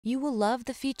You will love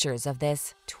the features of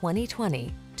this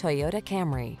 2020 Toyota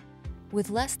Camry.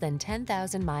 With less than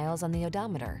 10,000 miles on the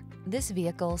odometer, this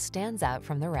vehicle stands out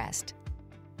from the rest.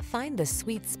 Find the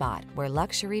sweet spot where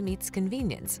luxury meets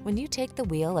convenience when you take the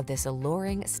wheel of this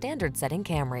alluring, standard-setting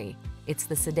Camry. It's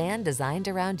the sedan designed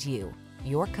around you,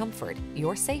 your comfort,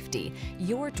 your safety,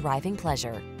 your driving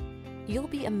pleasure. You'll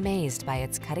be amazed by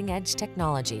its cutting-edge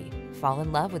technology, fall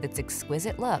in love with its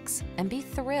exquisite looks, and be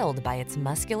thrilled by its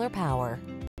muscular power.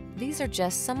 These are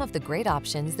just some of the great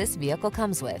options this vehicle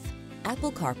comes with: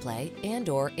 Apple CarPlay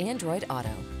and/or Android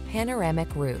Auto,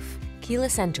 panoramic roof,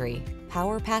 keyless entry,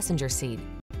 power passenger seat,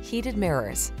 heated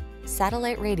mirrors,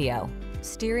 satellite radio,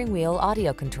 steering wheel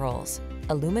audio controls,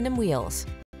 aluminum wheels,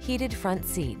 heated front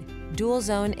seat, dual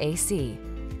zone AC.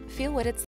 Feel what it's